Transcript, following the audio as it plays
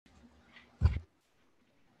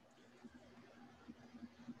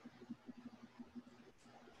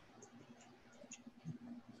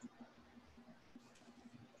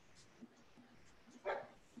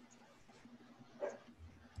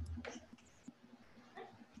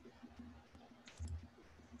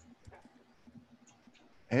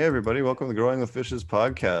Hey everybody, welcome to Growing with Fishes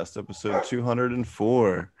podcast, episode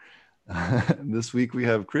 204. This week we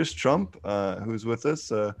have Chris Trump, who's with us,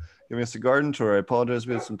 giving us a garden tour. I apologize,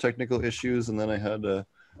 we had some technical issues, and then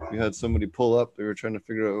we had somebody pull up. We were trying to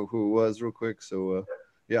figure out who it was real quick. So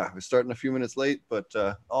yeah, we're starting a few minutes late, but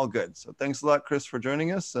all good. So thanks a lot, Chris, for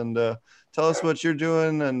joining us, and tell us what you're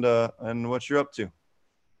doing and what you're up to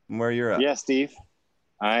and where you're at. Yeah, Steve.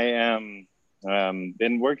 I am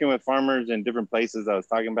been working with farmers in different places. I was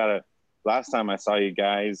talking about it last time I saw you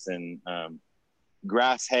guys in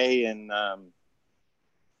Grass Hay in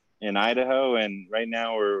Idaho, and right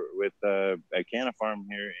now we're with a Canna Farm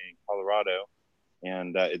here in Colorado,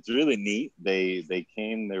 and it's really neat. They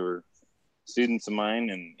came. They were students of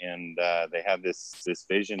mine, and they had this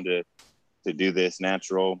vision to do this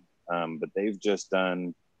natural, but they've just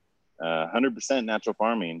done 100% natural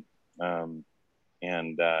farming.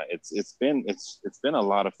 And it's been a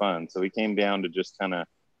lot of fun. So we came down to just kind of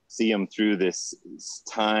see them through this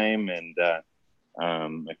time, and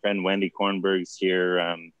my friend Wendy Kornberg's here,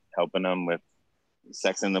 helping them with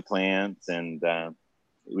sexing the plants, and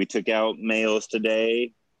we took out males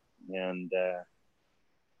today, and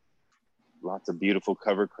lots of beautiful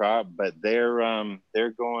cover crop. But they're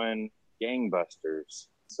going gangbusters.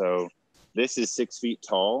 So this is 6 feet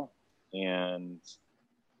tall, and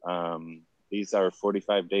these are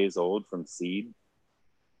 45 days old from seed,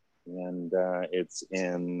 and it's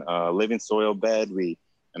in a living soil bed.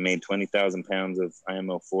 I made 20,000 pounds of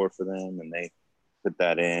IMO4 for them, and they put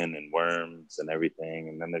that in, and worms and everything,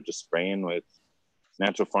 and then they're just spraying with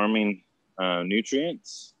natural farming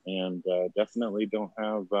nutrients, and definitely don't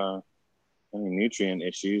have any nutrient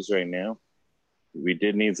issues right now. We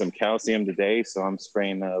did need some calcium today, so I'm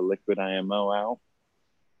spraying liquid IMO out.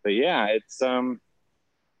 But yeah, it's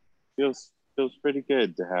feels pretty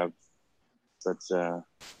good to have such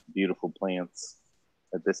beautiful plants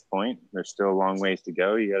at this point. There's still a long ways to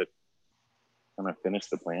go. You got to kind of finish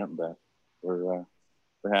the plant, but we're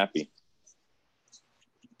happy.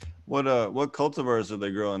 What cultivars are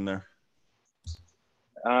they growing there?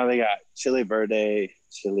 They got Chile Verde,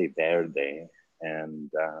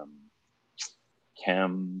 and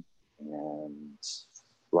Chem, and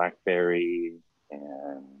Blackberry,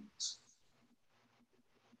 and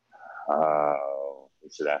we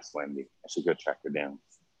should ask Wendy. I should go track her down.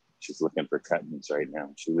 She's looking for cuttings right now.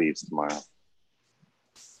 She leaves tomorrow.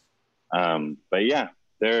 But yeah,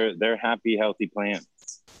 they're happy, healthy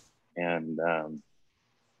plants, and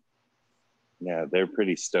yeah, they're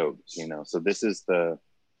pretty stoked. So this is the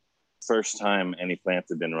first time any plants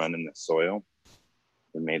have been run in the soil.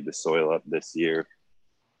 We made the soil up this year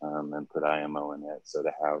and put IMO in it. So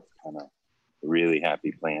to have kind of really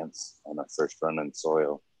happy plants on a first run in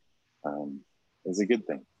soil is a good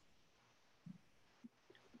thing.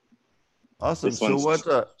 Awesome. So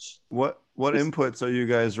what inputs are you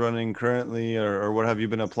guys running currently, or what have you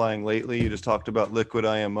been applying lately? You just talked about liquid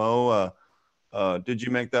IMO. Did you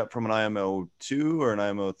make that from an IMO 2 or an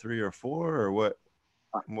IMO 3 or 4, or what?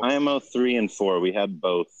 IMO 3 and 4. We had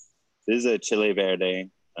both. This is a Chile Verde,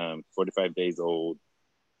 45 days old.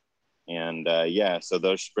 And yeah, so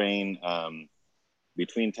they're spraying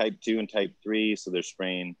between type 2 and type 3. So they're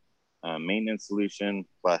spraying maintenance solution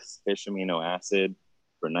plus fish amino acid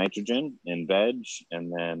for nitrogen in veg.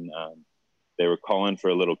 And then they were calling for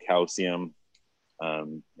a little calcium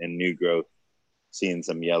in new growth, seeing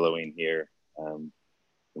some yellowing here. For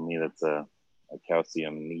me, that's a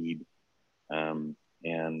calcium need. And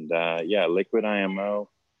yeah, liquid IMO.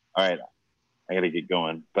 All right, I got to get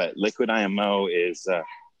going. But liquid IMO is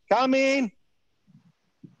coming.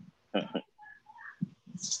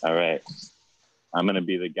 All right. I'm going to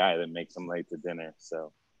be the guy that makes them late to dinner,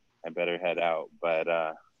 so I better head out. But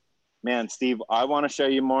man, Steve, I want to show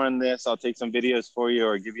you more on this. I'll take some videos for you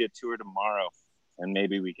or give you a tour tomorrow, and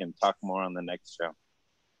maybe we can talk more on the next show.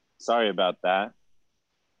 Sorry about that.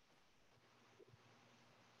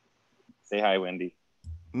 Say hi, Wendy.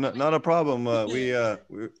 No, not a problem. I was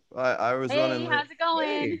running. Hey, how's it going?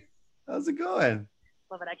 Hey, how's it going?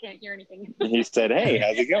 Love it. I can't hear anything. He said, hey,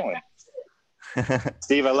 how's it going?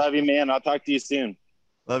 Steve, I love you, man. I'll talk to you soon.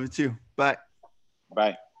 Love you too. Bye.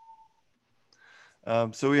 Bye.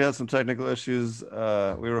 So we had some technical issues.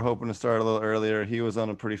 We were hoping to start a little earlier. He was on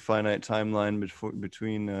a pretty finite timeline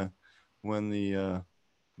between when the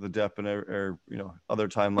DEP and other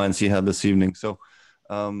timelines he had this evening. So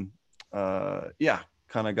yeah,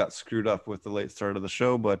 kind of got screwed up with the late start of the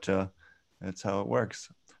show, but that's how it works.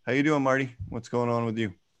 How you doing, Marty? What's going on with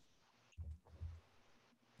you?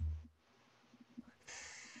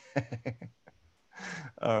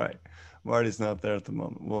 All right. Marty's not there at the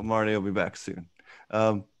moment. Well, Marty will be back soon.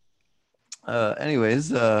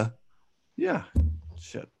 Anyways, yeah,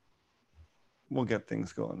 shit. We'll get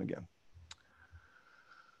things going again.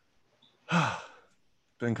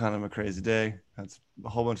 Been kind of a crazy day. Had a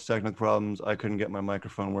whole bunch of technical problems. I couldn't get my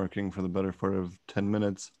microphone working for the better part of 10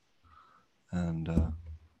 minutes. And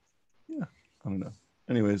yeah, I don't know.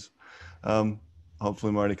 Anyways,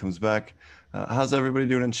 hopefully Marty comes back. How's everybody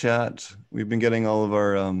doing in chat? We've been getting all of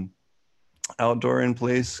our outdoor in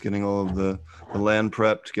place, getting all of the land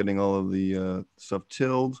prepped, getting all of the stuff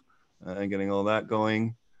tilled, and getting all that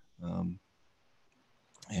going.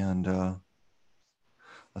 And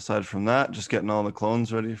aside from that, just getting all the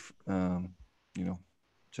clones ready,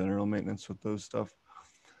 general maintenance with those stuff.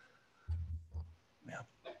 Yeah,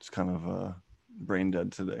 it's kind of brain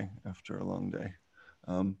dead today after a long day.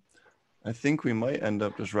 I think we might end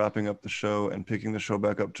up just wrapping up the show and picking the show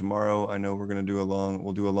back up tomorrow. I know we're going to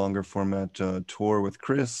we'll do a longer format tour with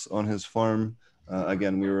Chris on his farm.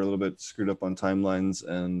 Again, we were a little bit screwed up on timelines,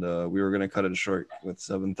 and we were going to cut it short with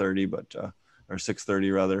 7:30, or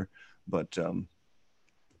 6:30 rather. But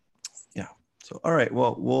yeah. So all right.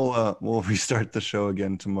 Well, we'll restart the show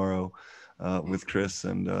again tomorrow with Chris,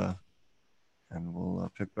 and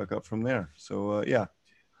we'll pick back up from there. So yeah.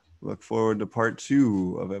 Look forward to part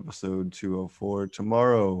 2 of episode 204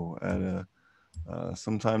 tomorrow at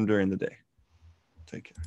sometime during the day. Take care.